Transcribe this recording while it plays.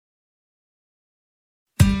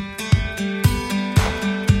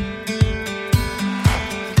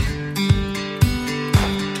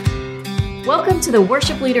to the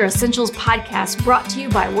Worship Leader Essentials podcast brought to you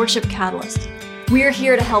by Worship Catalyst. We are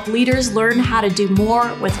here to help leaders learn how to do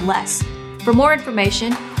more with less. For more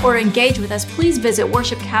information or engage with us, please visit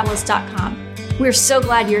worshipcatalyst.com. We're so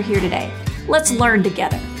glad you're here today. Let's learn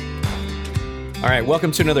together. All right,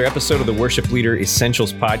 welcome to another episode of the Worship Leader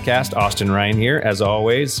Essentials podcast. Austin Ryan here, as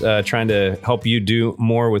always, trying to help you do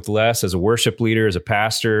more with less as a worship leader, as a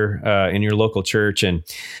pastor in your local church. And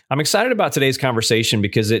I'm excited about today's conversation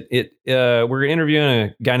because we're interviewing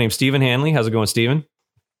a guy named Stephen Hanley. How's it going, Stephen?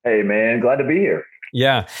 Hey, man, glad to be here.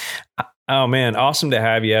 Yeah. Oh, man, awesome to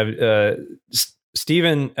have you.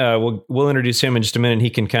 Stephen, we'll introduce him in just a minute. He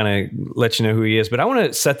can kind of let you know who he is. But I want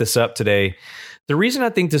to set this up today. The reason I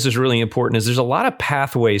think this is really important is there's a lot of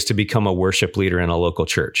pathways to become a worship leader in a local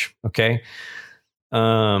church. Okay.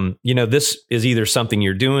 This is either something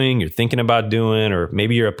you're doing, you're thinking about doing, or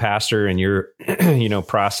maybe you're a pastor and you're,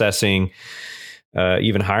 processing,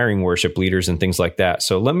 even hiring worship leaders and things like that.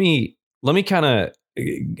 So let me kind of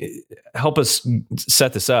help us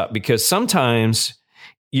set this up, because sometimes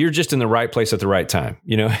you're just in the right place at the right time.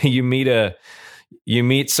 You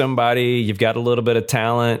meet somebody, you've got a little bit of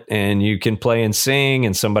talent and you can play and sing,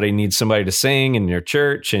 and somebody needs somebody to sing in your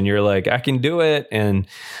church, and you're like, I can do it. And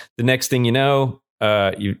the next thing you know,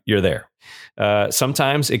 you're there.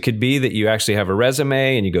 Sometimes it could be that you actually have a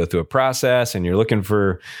resume and you go through a process and you're looking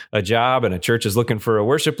for a job, and a church is looking for a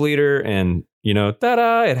worship leader, and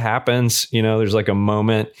ta-da, it happens. There's like a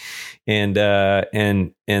moment, and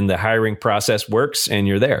the hiring process works, and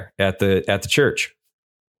you're there at the church.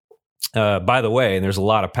 By the way, and there's a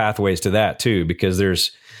lot of pathways to that too, because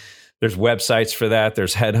there's websites for that.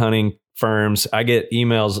 There's headhunting firms. I get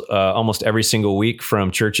emails almost every single week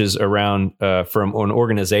from churches around, from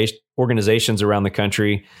organizations around the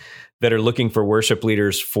country that are looking for worship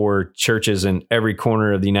leaders for churches in every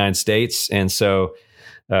corner of the United States. And so,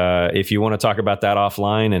 if you want to talk about that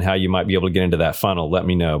offline and how you might be able to get into that funnel, let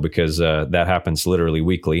me know, because that happens literally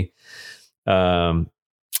weekly.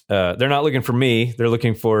 They're not looking for me. They're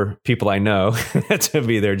looking for people I know to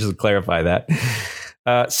be there, just to clarify that.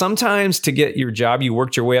 Sometimes to get your job, you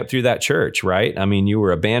worked your way up through that church, right? I mean, you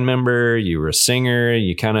were a band member, you were a singer,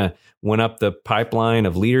 you kind of went up the pipeline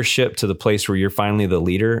of leadership to the place where you're finally the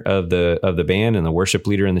leader of the band and the worship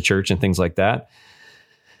leader in the church and things like that.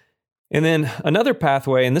 And then another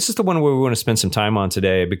pathway, and this is the one where we want to spend some time on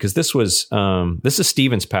today, because this is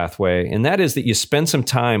Stephen's pathway, and that is that you spend some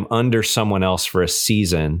time under someone else for a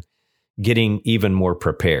season, getting even more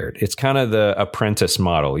prepared. It's kind of the apprentice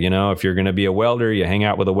model. If you're going to be a welder, you hang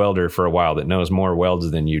out with a welder for a while that knows more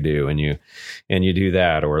welds than you do, and you do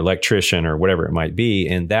that, or electrician, or whatever it might be.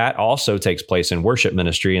 And that also takes place in worship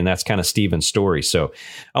ministry, and that's kind of Stephen's story. So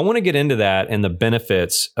I want to get into that and the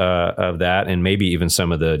benefits of that, and maybe even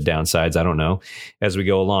some of the downsides, I don't know, as we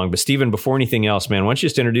go along. But Stephen, before anything else, man, why don't you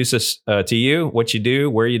just introduce us to you, what you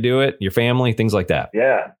do, where you do it, your family, things like that.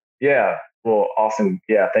 Yeah. Well, awesome.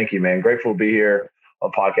 Yeah. Thank you, man. Grateful to be here on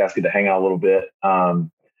the podcast. Good to hang out a little bit.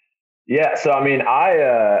 So, I mean,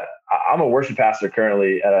 I'm a worship pastor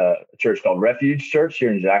currently at a church called Refuge Church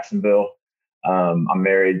here in Jacksonville. I'm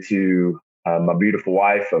married to my beautiful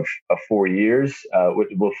wife of 4 years,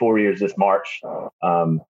 4 years this March,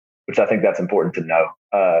 which I think that's important to know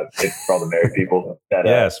for all the married people.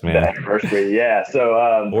 Yes, man. That anniversary. Yeah.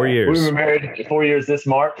 So 4 years. We were married 4 years this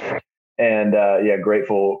March. And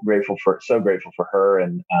grateful for her,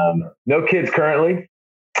 and no kids currently,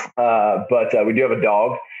 but we do have a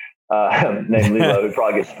dog named Lilo who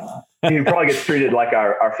probably gets treated like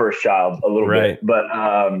our first child a little bit. But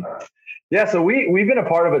so we've been a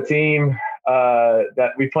part of a team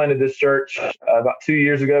that we planted this church about 2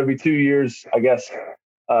 years ago. It'll be 2 years, I guess.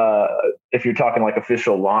 If you're talking like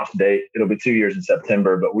official launch date, it'll be 2 years in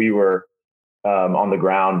September. But we were on the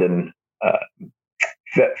ground in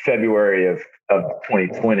February of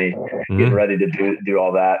 2020, getting ready to do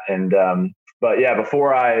all that. And,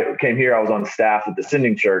 before I came here, I was on staff at the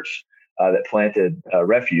Sending Church that planted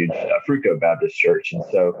Refuge, Fruit Cove Baptist Church. And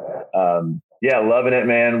so, loving it,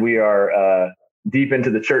 man. We are deep into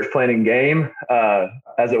the church planting game,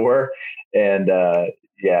 as it were. And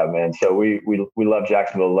man, so we love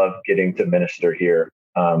Jacksonville, love getting to minister here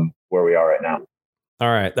where we are right now. All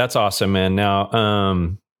right. That's awesome, man.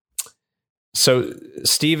 Now, so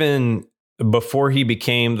Stephen, before he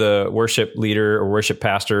became the worship leader or worship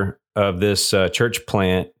pastor of this church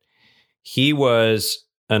plant, he was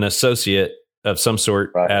an associate of some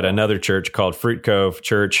sort at another church called Fruit Cove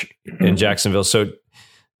Church in Jacksonville. So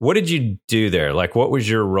what did you do there? Like, what was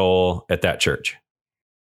your role at that church?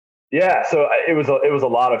 Yeah, so it was a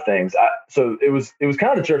lot of things. So it was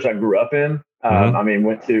kind of the church I grew up in. I mean,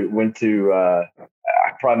 went to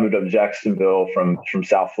I probably moved up to Jacksonville from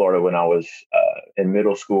South Florida when I was in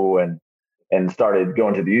middle school and started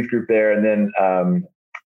going to the youth group there. And then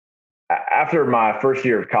after my first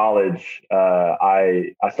year of college,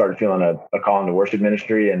 I started feeling a call into worship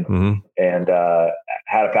ministry and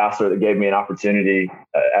had a pastor that gave me an opportunity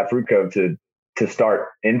at Fruit Cove to start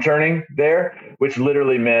interning there, which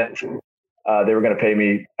literally meant they were going to pay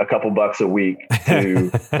me a couple bucks a week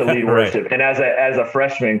to lead worship. Right. And as a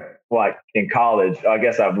freshman, like in college, I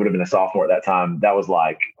guess I would have been a sophomore at that time. That was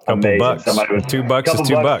like amazing. Bucks. Somebody was $2 is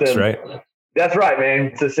 $2, right? That's right,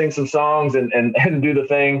 man. To sing some songs and do the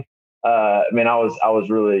thing. I was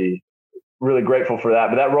really, really grateful for that.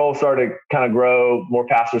 But that role started to kind of grow. More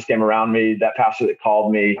pastors came around me. That pastor that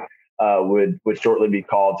called me would shortly be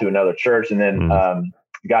called to another church. And then a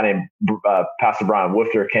guy named Pastor Brian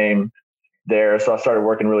Woofter came there. So I started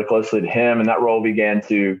working really closely to him. And that role began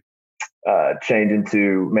to change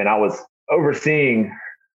into, I was overseeing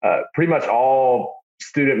pretty much all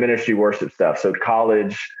student ministry worship stuff. So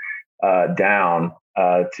college down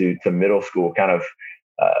to middle school, kind of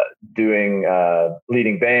doing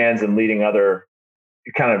leading bands and leading other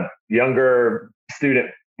kind of younger student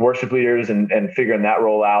worship leaders and figuring that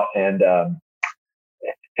role out.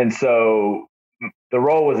 And so the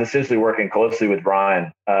role was essentially working closely with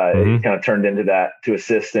Brian. It kind of turned into that to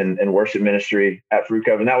assist in worship ministry at Fruit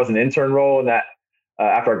Cove. And that was an intern role. And that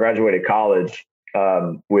after I graduated college,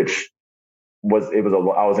 which I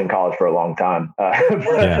was in college for a long time. But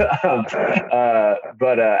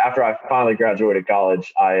after I finally graduated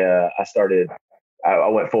college, I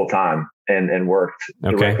went full time and worked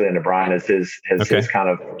directly under Brian as his kind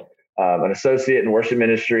of an associate in worship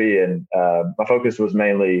ministry. And my focus was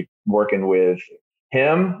mainly working with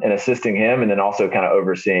him and assisting him, and then also kind of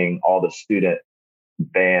overseeing all the student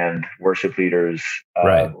band, worship leaders,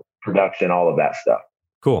 production, all of that stuff.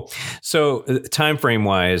 Cool. So time frame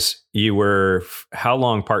wise, you were how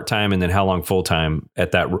long part-time and then how long full-time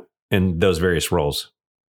in those various roles?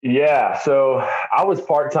 Yeah. So I was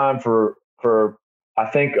part-time for I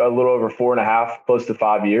think a little over 4.5, close to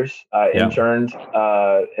 5 years. I interned,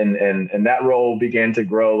 and that role began to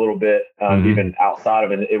grow a little bit, even outside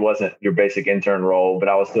of it. It wasn't your basic intern role, but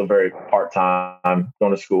I was still very part-time,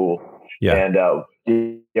 going to school. Yeah. And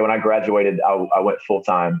when I graduated, I went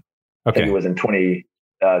full-time. Okay. I think it was in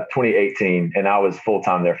 2018, and I was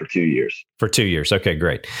full-time there for 2 years. For 2 years. Okay,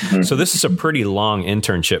 great. So this is a pretty long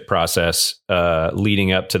internship process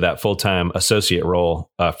leading up to that full-time associate role,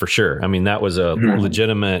 for sure. I mean, that was a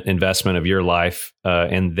legitimate investment of your life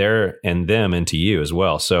and them into you as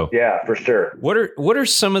well. So yeah, for sure. What are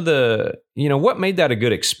some of the, what made that a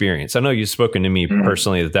good experience? I know you've spoken to me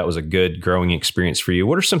personally that was a good growing experience for you.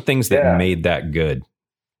 What are some things that made that good?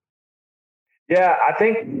 Yeah, I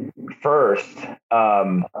think first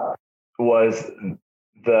was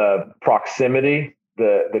the proximity,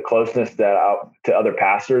 the closeness to other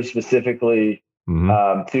pastors, specifically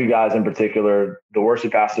two guys in particular, the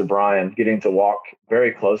worship pastor, Brian, getting to walk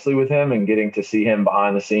very closely with him and getting to see him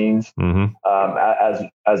behind the scenes. Because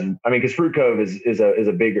Fruit Cove is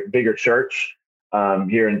a bigger church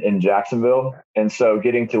here in Jacksonville. And so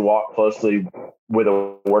getting to walk closely with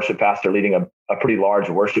a worship pastor leading a pretty large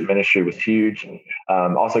worship ministry was huge.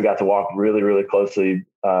 Also got to walk really, really closely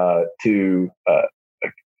to a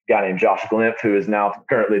guy named Josh Glimp, who is now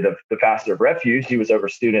currently the pastor of Refuge. He was over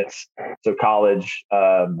students, so college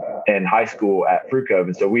and high school at Fruit Cove.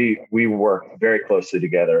 And so we work very closely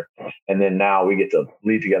together. And then now we get to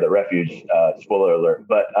lead together at Refuge, spoiler alert.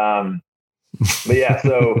 But yeah,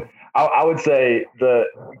 so I would say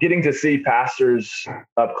getting to see pastors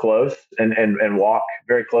up close and walk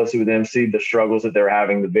very closely with them, see the struggles that they're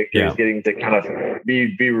having, the victories, getting to kind of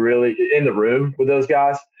be really in the room with those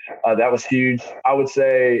guys. That was huge. I would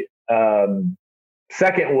say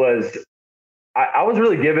second was I was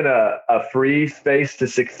really given a free space to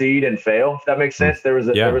succeed and fail, if that makes sense. There was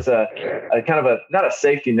a kind of not a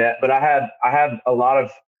safety net, but I had a lot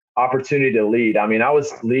of opportunity to lead. I mean, I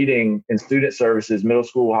was leading in student services, middle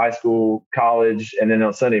school, high school, college, and then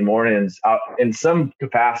on Sunday mornings in some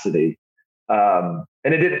capacity. And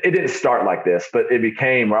it didn't start like this, but it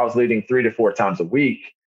became where I was leading 3 to 4 times a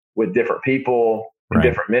week with different people in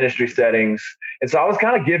different ministry settings. And so I was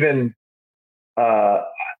kind of given a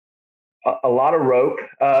lot of rope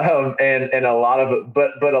and a lot of,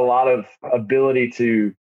 but a lot of ability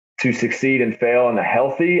to succeed and fail in a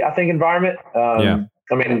healthy, I think, environment.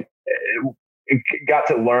 I mean, it got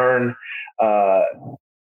to learn,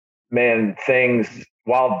 things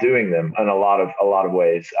while doing them in a lot of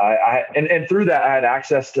ways. And through that, I had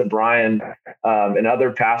access to Brian and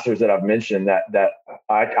other pastors that I've mentioned that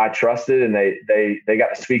I trusted, and they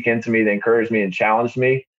got to speak into me. They encouraged me and challenged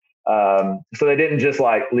me. So they didn't just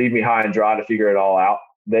like leave me high and dry to figure it all out.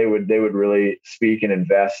 They would really speak and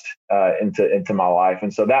invest into my life.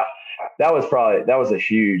 And so that was a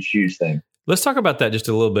huge thing. Let's talk about that just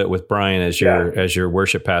a little bit with Brian as your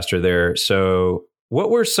worship pastor there. So what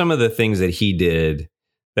were some of the things that he did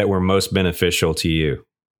that were most beneficial to you?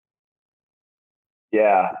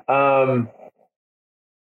 Yeah.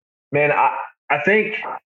 Man, I think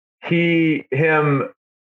him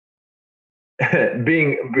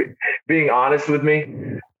being honest with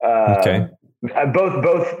me, okay.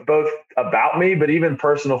 Both about me, but even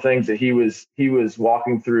personal things that he was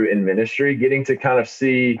walking through in ministry, getting to kind of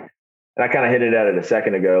see, and I kind of hinted at it a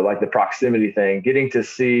second ago, like the proximity thing, getting to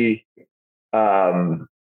see, kind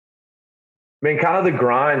of the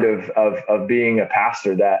grind of being a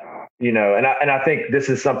pastor that, and I think this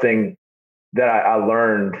is something that I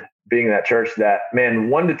learned being in that church, that, man,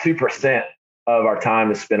 1% to 2% of our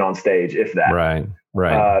time is spent on stage, if that. Right.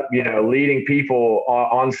 Leading people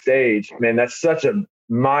on stage, man, that's such a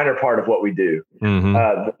minor part of what we do.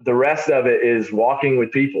 Mm-hmm. The rest of it is walking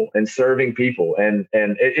with people and serving people. And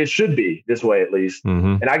it should be this way, at least.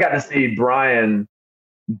 Mm-hmm. And I got to see Brian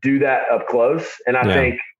do that up close. And I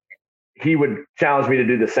think he would challenge me to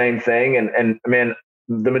do the same thing. And man,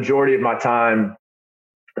 the majority of my time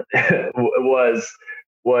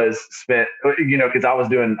was spent, because I was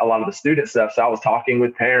doing a lot of the student stuff. So I was talking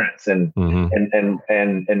with parents and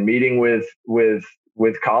and meeting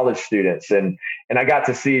with college students. And I got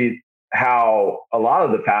to see how a lot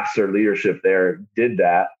of the pastor leadership there did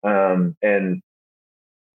that.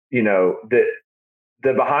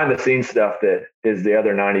 The behind the scenes stuff that is the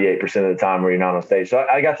other 98% of the time where you're not on stage. So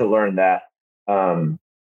I got to learn that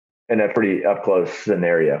in a pretty up close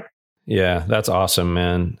scenario. Yeah, that's awesome,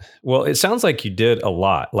 man. Well, it sounds like you did a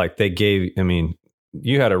lot. Like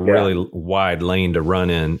you had a really wide lane to run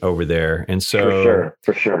in over there. And so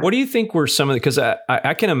for sure. What do you think were some of the, because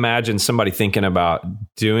I can imagine somebody thinking about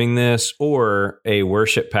doing this, or a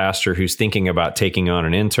worship pastor who's thinking about taking on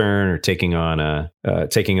an intern or taking on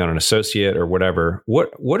an associate or whatever.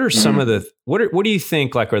 What are some of the, what do you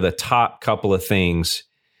think like are the top couple of things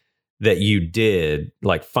that you did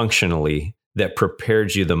like functionally that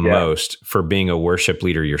prepared you the most for being a worship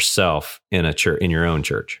leader yourself in a church, in your own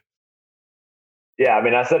church? Yeah, I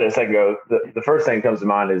mean, I said it a second ago. The first thing that comes to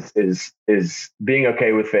mind is being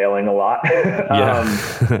okay with failing a lot.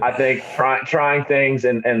 I think trying things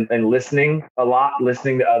and listening a lot,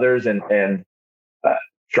 listening to others, and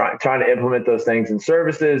trying to implement those things in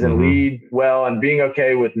services and lead well, and being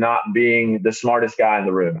okay with not being the smartest guy in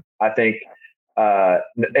the room. I think,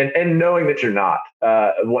 and knowing that you're not.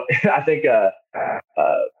 I think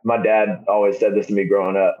my dad always said this to me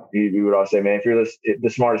growing up. He would always say, "Man, if you're the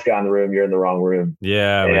smartest guy in the room, you're in the wrong room."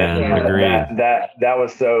 Yeah, man, agreed. That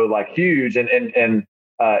was so like huge, and it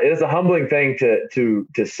is a humbling thing to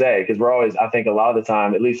say, because we're always, I think a lot of the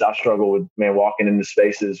time, at least I struggle with, man, walking into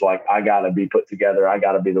spaces like I gotta be put together, I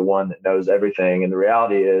gotta be the one that knows everything, and the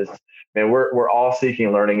reality is, man, we're all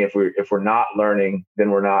seeking learning. If we're not learning, then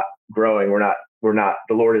we're not growing. We're not.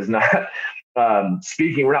 The Lord is not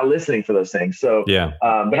speaking. We're not listening for those things. So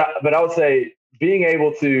but I would say being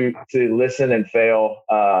able to listen and fail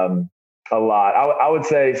a lot. I would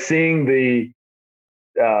say seeing the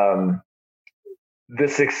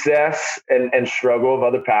success and struggle of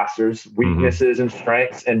other pastors, weaknesses and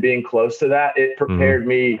strengths, and being close to that, it prepared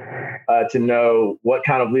me to know what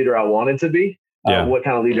kind of leader I wanted to be, what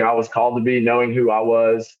kind of leader I was called to be, knowing who I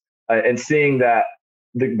was, and seeing that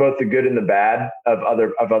both the good and the bad of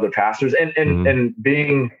other pastors, and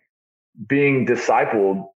being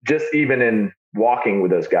discipled, just even in walking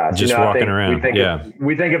with those guys. Just walking around.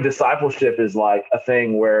 We think of discipleship as like a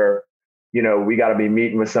thing where, we got to be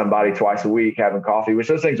meeting with somebody twice a week, having coffee, which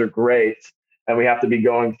those things are great. And we have to be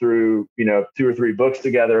going through, 2 or 3 books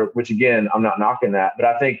together, which again, I'm not knocking that. But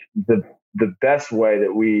I think the best way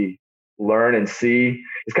that we learn and see,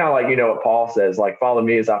 it's kind of like, what Paul says, like, follow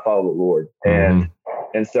me as I follow the Lord.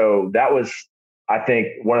 And so that was, I think,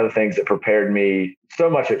 one of the things that prepared me so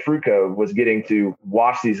much at Fruit Cove, was getting to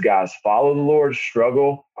watch these guys follow the Lord,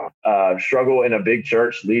 struggle in a big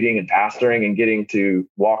church, leading and pastoring, and getting to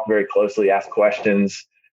walk very closely, ask questions,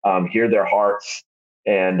 hear their hearts.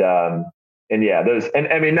 And those, and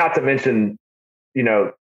I mean, not to mention,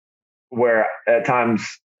 where at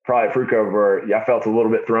times, probably at Fruit Cove, where I felt a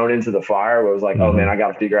little bit thrown into the fire, where it was like, oh man, I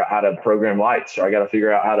got to figure out how to program lights, or I got to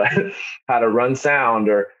figure out how to run sound,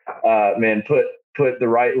 or put the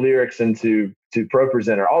right lyrics into to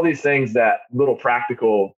ProPresenter, all these things, that little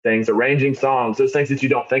practical things, arranging songs, those things that you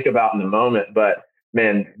don't think about in the moment, but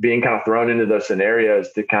man, being kind of thrown into those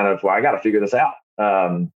scenarios to kind of, well, I got to figure this out.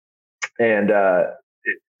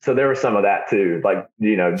 So there was some of that too, like,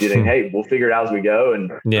 getting, hey, we'll figure it out as we go. And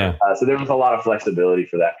so there was a lot of flexibility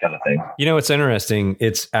for that kind of thing. It's interesting.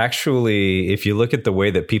 It's actually, if you look at the way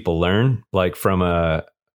that people learn, like from a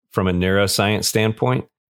neuroscience standpoint,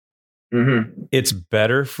 it's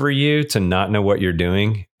better for you to not know what you're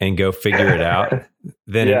doing and go figure it out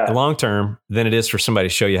than long term than it is for somebody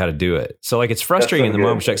to show you how to do it. So like, it's frustrating in the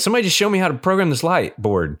moment. It's like, somebody just show me how to program this light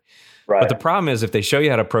board. Right. But the problem is, if they show you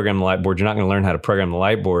how to program the light board, you're not going to learn how to program the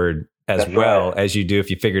light board as as you do if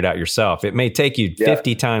you figure it out yourself. It may take you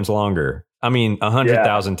 50 times longer. I mean,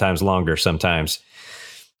 100,000 times longer sometimes,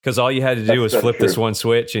 because all you had to do was flip this one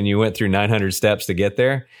switch and you went through 900 steps to get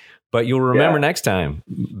there. But you'll remember next time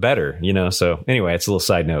better, So anyway, it's a little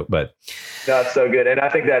side note, but that's so good. And I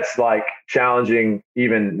think that's like challenging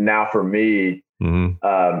even now for me.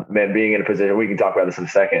 Man, being in a position, we can talk about this in a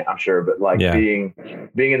second, I'm sure, but like being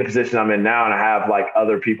in the position I'm in now, and I have like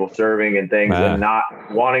other people serving and things, and not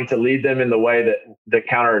wanting to lead them in the way that the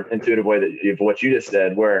counterintuitive way that what you just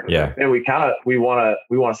said, where man, we want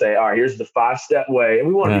to say, all right, here's the 5-step way, and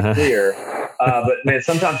we want to be clear. But man,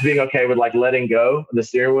 sometimes being okay with like letting go of the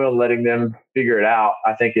steering wheel and letting them figure it out,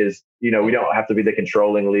 I think is, we don't have to be the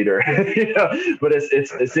controlling leader, but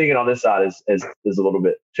it's seeing it on this side is a little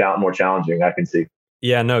bit more challenging, I can see.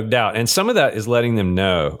 Yeah, no doubt. And some of that is letting them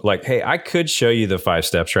know, like, hey, I could show you the 5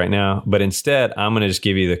 steps right now, but instead I'm going to just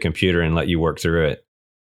give you the computer and let you work through it.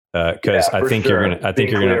 Cause I think you're going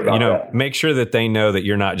to, make sure that they know that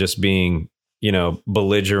you're not just being,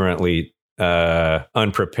 belligerently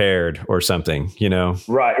unprepared or something,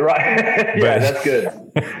 Right. Yeah, that's good.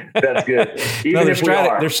 That's good. Even there's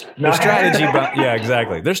strategy.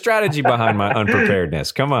 Exactly. There's strategy behind my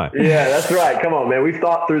unpreparedness. Come on. Yeah, that's right. Come on, man. We've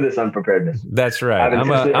thought through this unpreparedness. That's right.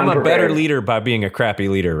 I'm a better leader by being a crappy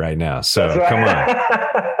leader right now. So come on.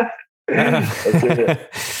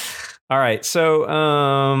 All right.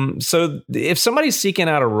 So if somebody's seeking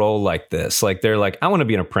out a role like this, like they're like, I want to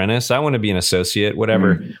be an apprentice, I want to be an associate,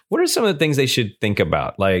 whatever. What are some of the things they should think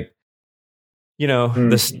about? Like,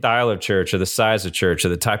 the style of church or the size of church or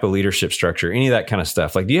the type of leadership structure, any of that kind of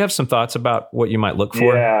stuff. Like, do you have some thoughts about what you might look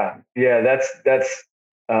for? Yeah. That's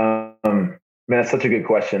man, that's such a good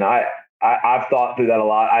question. I've thought through that a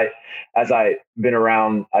lot. As I've been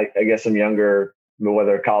around, I guess some younger,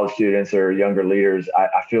 whether college students or younger leaders,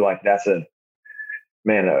 I feel like that's a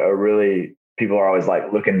really, people are always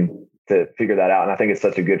like looking to figure that out. And I think it's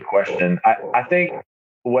such a good question. I think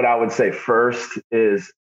what I would say first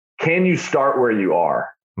is, can you start where you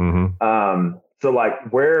are? So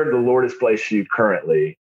like where the Lord has placed you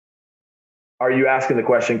currently, are you asking the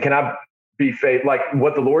question, can I be faithful? Like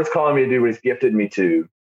what the Lord's calling me to do, what He's gifted me to,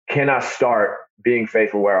 can I start being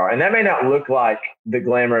faithful where I are? And that may not look like the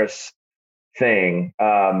glamorous thing.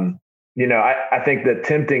 I think the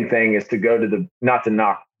tempting thing is to go to not to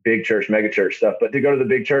knock big church, mega church stuff, but to go to the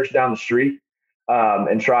big church down the street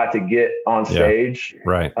and try to get on stage.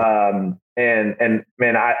 Right. And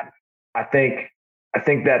man, I think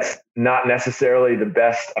that's not necessarily the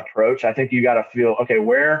best approach. I think you got to feel, okay,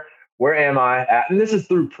 where am I at? And this is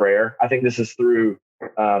through prayer. I think this is through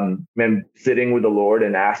sitting with the Lord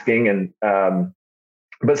and asking, and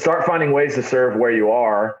but start finding ways to serve where you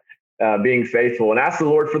are, being faithful, and ask the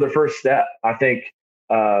Lord for the first step. I think,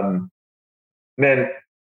 I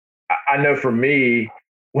know for me,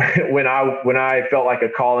 when I felt like a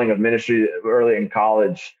calling of ministry early in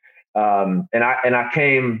college, and I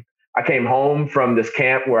came home from this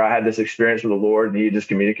camp where I had this experience with the Lord, and He just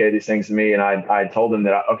communicated these things to me, and I told Him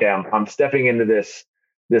that I'm stepping into this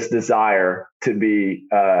desire to be,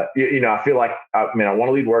 I feel like I want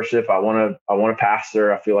to lead worship, I want to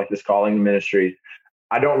pastor, I feel like this calling to ministry.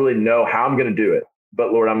 I don't really know how I'm going to do it,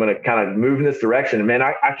 but Lord, I'm going to kind of move in this direction. And man,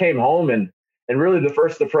 I came home and really the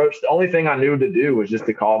first approach, the only thing I knew to do was just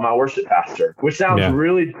to call my worship pastor, which sounds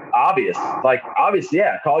really obvious. Like obvious,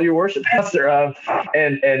 call your worship pastor.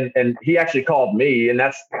 And he actually called me, and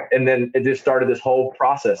then it just started this whole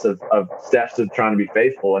process of steps of trying to be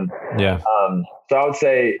faithful. And so I would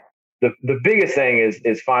say the biggest thing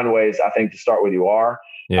is find ways, I think, to start where you are.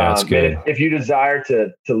 Yeah, that's good. If you desire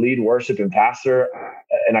to lead worship and pastor,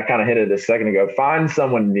 and I kind of hinted this a second ago, find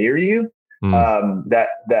someone near you that,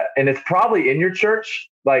 and it's probably in your church,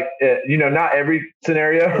 like, not every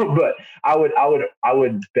scenario, but I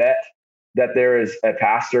would bet that there is a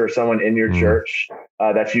pastor or someone in your church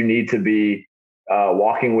that you need to be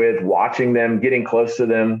walking with, watching them, getting close to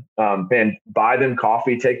them, and buy them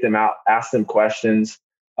coffee, take them out, ask them questions.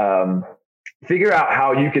 figure out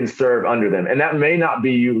how you can serve under them. And that may not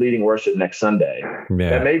be you leading worship next Sunday.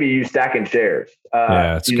 That may be you stacking chairs.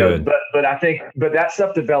 That's good. But I think, that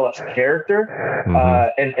stuff develops character,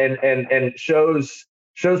 and shows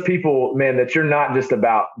people, man, that you're not just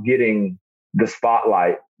about getting the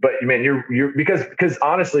spotlight, but man, you're because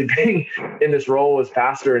honestly, being in this role as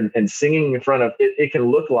pastor and singing in front of it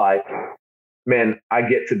can look like, man, I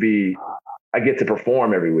get to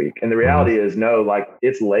perform every week. And the reality is, no, like,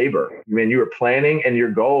 it's labor. I mean, you were planning, and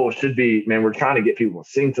your goal should be, man, we're trying to get people to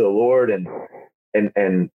sing to the Lord and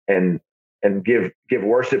give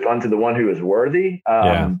worship unto the one who is worthy.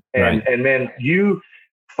 And man, you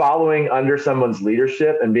following under someone's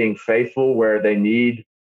leadership and being faithful where they need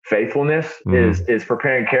faithfulness is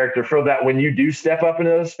preparing character for that. When you do step up into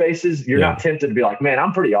those spaces, you're not tempted to be like, man,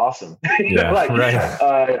 I'm pretty awesome.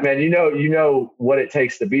 Man, you know what it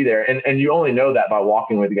takes to be there. And you only know that by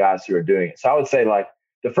walking with guys who are doing it. So I would say, like,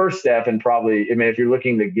 the first step, and probably, I mean, if you're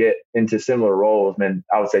looking to get into similar roles, man,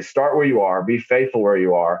 I would say start where you are, be faithful where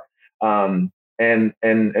you are, and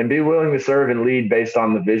be willing to serve and lead based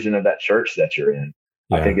on the vision of that church that you're in.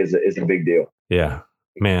 I think is a big deal. Yeah.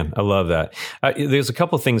 Man, I love that. There's a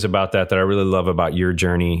couple of things about that I really love about your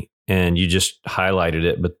journey, and you just highlighted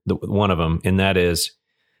it, but one of them, and that is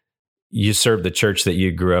you serve the church that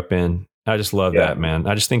you grew up in. I just love that, man.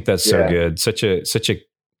 I just think that's so good. Such a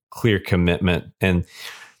clear commitment, and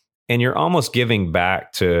you're almost giving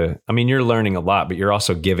back to, I mean, you're learning a lot, but you're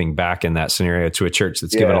also giving back in that scenario to a church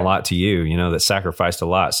that's given a lot to you, that sacrificed a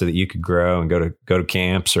lot so that you could grow and go to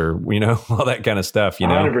camps or, all that kind of stuff,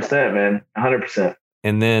 100%, man. 100%.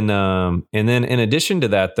 And then in addition to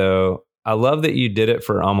that, though, I love that you did it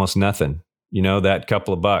for almost nothing, that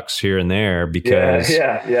couple of bucks here and there, because,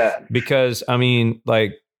 because I mean,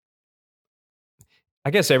 like, I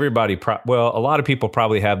guess everybody, a lot of people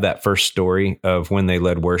probably have that first story of when they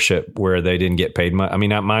led worship where they didn't get paid much. I mean,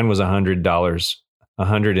 mine was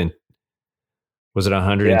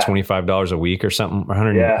 $125 a week or something, or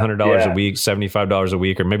 $100 a week, $75 a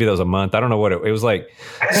week, or maybe that was a month. I don't know what it was like.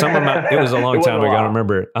 Some amount. It was a long time ago. I don't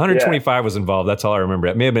remember. 125 was involved. That's all I remember.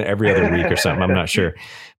 It may have been every other week or something. I'm not sure,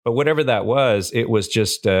 but whatever that was, it was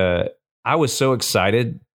just. I was so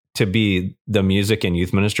excited to be the music and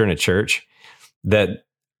youth minister in a church that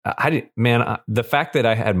the fact that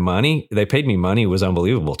I had money, they paid me money, was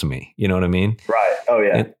unbelievable to me. You know what I mean? Right. Oh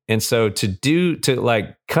yeah. And so to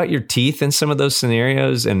like cut your teeth in some of those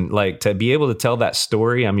scenarios and like to be able to tell that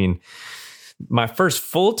story. I mean, my first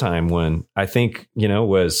full-time one, I think,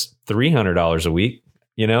 was $300 a week,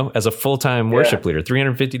 as a full-time worship leader,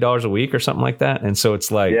 $350 a week or something like that. And so it's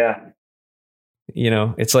like,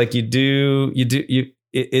 it's like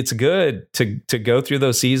it's good to go through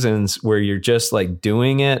those seasons where you're just like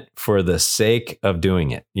doing it for the sake of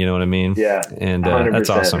doing it. You know what I mean? Yeah. And that's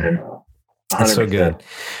awesome. That's so good.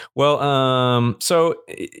 Well, so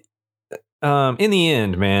in the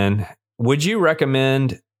end, man, would you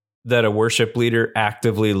recommend that a worship leader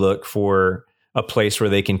actively look for a place where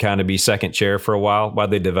they can kind of be second chair for a while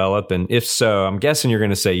they develop? And if so, I'm guessing you're going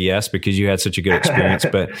to say yes, because you had such a good experience.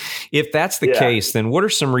 But if that's the case, then what are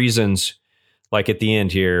some reasons, like at the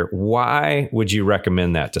end here, why would you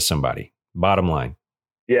recommend that to somebody? Bottom line.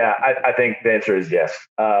 Yeah, I think the answer is yes.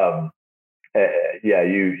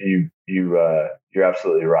 You're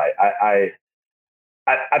absolutely right. I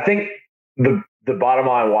think the bottom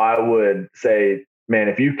line why I would say, man,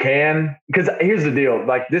 if you can, because here's the deal,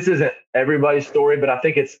 like, this isn't everybody's story, but I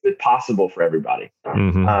think it's possible for everybody.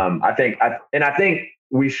 Mm-hmm. I think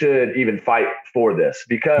we should even fight for this,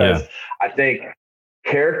 because I think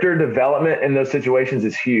character development in those situations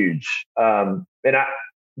is huge.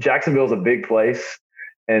 Jacksonville is a big place.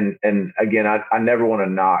 And again, I never want to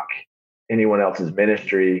knock anyone else's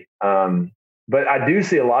ministry. But I do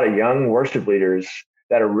see a lot of young worship leaders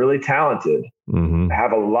that are really talented,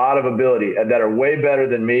 have a lot of ability, and that are way better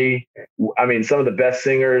than me. I mean, some of the best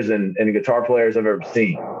singers and guitar players I've ever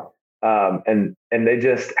seen. And they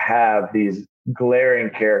just have these glaring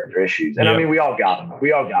character issues. And I mean, we all got them.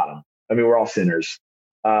 I mean, we're all sinners.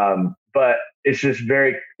 But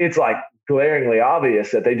it's like glaringly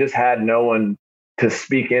obvious that they just had no one to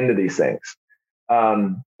speak into these things.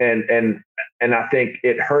 And I think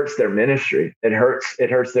it hurts their ministry. It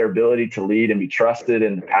hurts their ability to lead and be trusted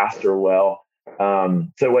and pastor well.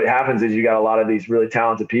 So what happens is you got a lot of these really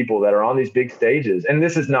talented people that are on these big stages, and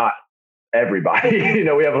this is not everybody.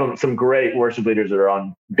 We have some great worship leaders that are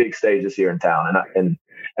on big stages here in town, and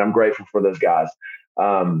I'm grateful for those guys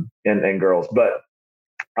and girls. But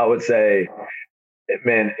I would say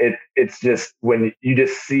it's just when you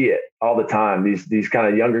just see it all the time, these kind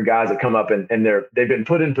of younger guys that come up and they've been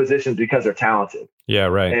put in positions because they're talented. Yeah.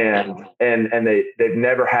 Right. And they've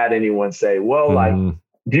never had anyone say, well, like,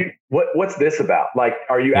 what's this about? Like,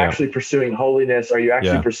 are you actually pursuing holiness? Are you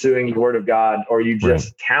actually pursuing the word of God? Or are you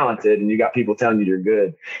just talented and you got people telling you you're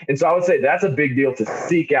good? And so I would say that's a big deal to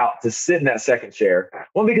seek out, to sit in that second chair.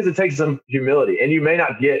 One, because it takes some humility, and you may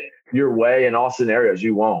not get your way in all scenarios.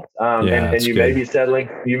 You won't. And you may be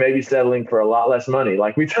settling for a lot less money,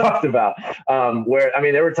 like we talked about, where, I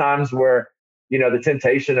mean, there were times where, the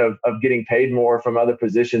temptation of getting paid more from other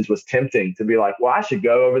positions was tempting to be like, well, I should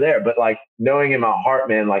go over there. But like, knowing in my heart,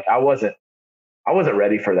 man, like I wasn't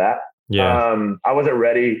ready for that. Yeah. I wasn't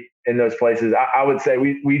ready in those places. I would say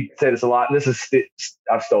we say this a lot, and this is,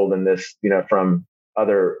 I've stolen this, from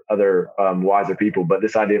other wiser people, but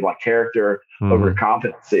this idea of like character over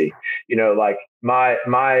competency, like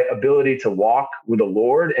my ability to walk with the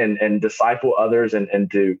Lord and disciple others and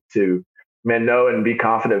to know and be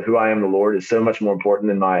confident of who I am, the Lord, is so much more important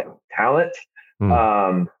than my talent.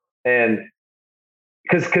 And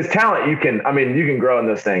because talent, you can grow in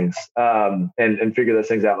those things, and figure those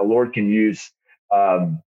things out. The Lord can use,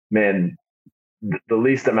 the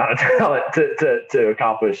least amount of talent to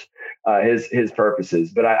accomplish his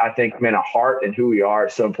purposes. But I think, a heart and who we are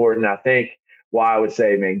is so important. And I think why I would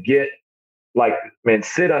say,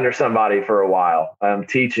 sit under somebody for a while,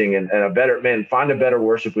 teaching and find a better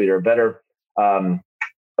worship leader, a better, a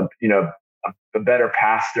better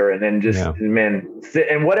pastor, and then just, sit.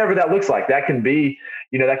 And whatever that looks like, that can be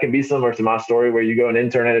similar to my story, where you go and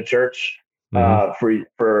intern at a church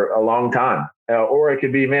for a long time. Or it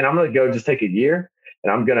could be, I'm going to go just take a year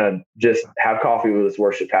and I'm going to just have coffee with this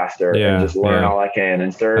worship pastor and just learn all I can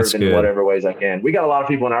and serve in whatever ways I can. We got a lot of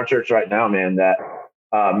people in our church right now, that,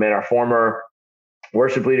 are former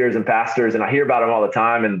worship leaders and pastors, and I hear about them all the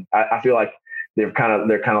time. And I feel like they're kind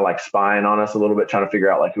of like spying on us a little bit, trying to figure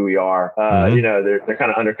out like who we are. They're kind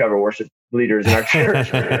of undercover worship leaders in our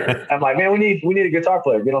church. I'm like, man, we need a guitar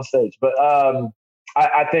player, get on stage. But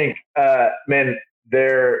I think,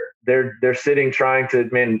 they're sitting trying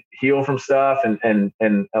to heal from stuff and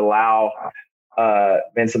allow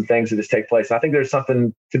some things to just take place. And I think there's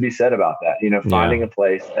something to be said about that. Finding a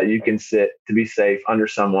place that you can sit to be safe under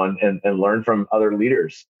someone and learn from other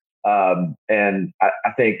leaders. And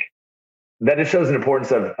I think that just shows an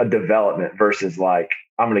importance of a development versus like,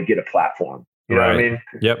 I'm going to get a platform. You know what I mean?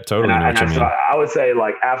 Yep, totally. So I would say,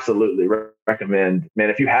 like, absolutely recommend,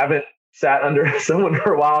 if you haven't sat under someone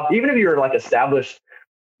for a while, even if you're like established,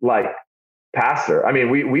 like pastor. I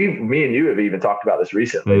mean, me and you have even talked about this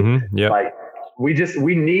recently. Like,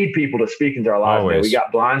 we need people to speak into our lives. Man. We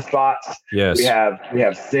got blind spots. Yes. We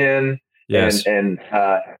have sin. Yes. And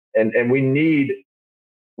we need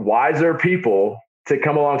wiser people to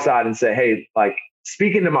come alongside and say, hey, like,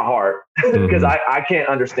 speak into my heart, because I can't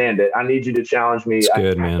understand it. I need you to challenge me.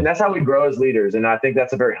 Good, man. And that's how we grow as leaders. And I think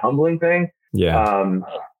that's a very humbling thing. Yeah.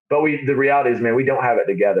 But the reality is, we don't have it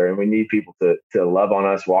together, and we need people to love on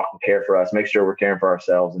us, walk and care for us, make sure we're caring for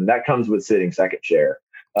ourselves. And that comes with sitting second chair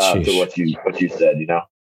to what you said,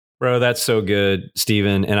 Bro, that's so good,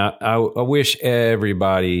 Stephen. And I wish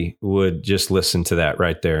everybody would just listen to that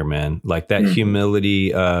right there, man. Like that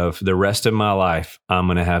humility of the rest of my life, I'm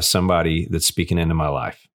going to have somebody that's speaking into my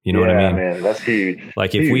life. You know what I mean? Man, that's huge.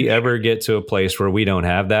 Like if we ever get to a place where we don't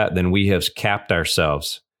have that, then we have capped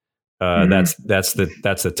ourselves. That's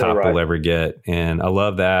the top we'll ever get. And I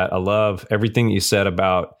love that. I love everything that you said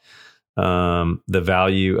about the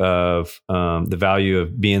value of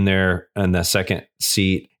being there in the second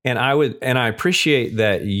seat. And I appreciate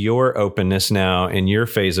that your openness now in your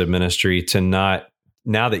phase of ministry to not,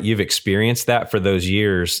 now that you've experienced that for those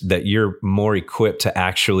years, that you're more equipped to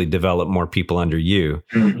actually develop more people under you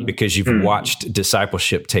because you've watched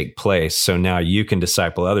discipleship take place. So now you can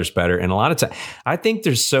disciple others better. And a lot of time, I think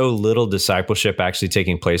there's so little discipleship actually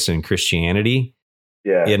taking place in Christianity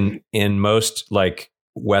in most like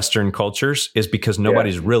Western cultures is because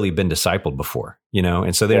nobody's really been discipled before,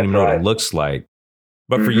 and so they don't even know what it looks like.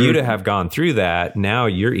 But for you to have gone through that, now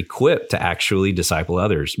you're equipped to actually disciple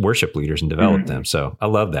others, worship leaders, and develop them. So I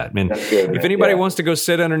love that. Man, if anybody wants to go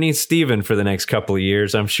sit underneath Stephen for the next couple of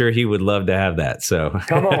years, I'm sure he would love to have that. So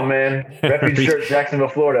come on, man. Refuge Church, Jacksonville,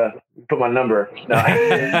 Florida. Put my number. No.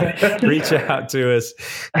 Reach out to us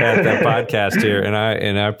at the podcast here.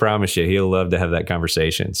 And I promise you, he'll love to have that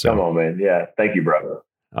conversation. So come on, man. Yeah. Thank you, brother.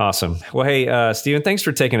 Awesome. Well, hey, Stephen, thanks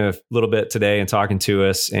for taking a little bit today and talking to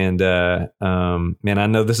us. And man, I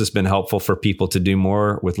know this has been helpful for people to do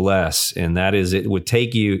more with less. And that is, it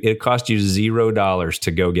cost you $0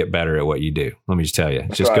 to go get better at what you do. Let me just tell you,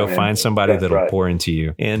 just go find somebody that'll pour into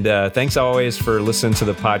you. And thanks always for listening to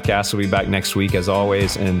the podcast. We'll be back next week as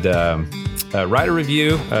always. And write a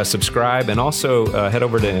review, subscribe, and also head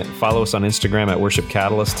over to follow us on Instagram at Worship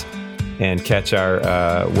Catalyst. And catch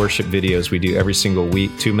our worship videos we do every single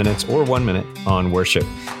week, 2 minutes or 1 minute on worship.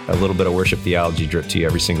 A little bit of worship theology drip to you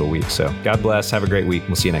every single week. So God bless. Have a great week.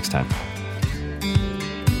 We'll see you next time.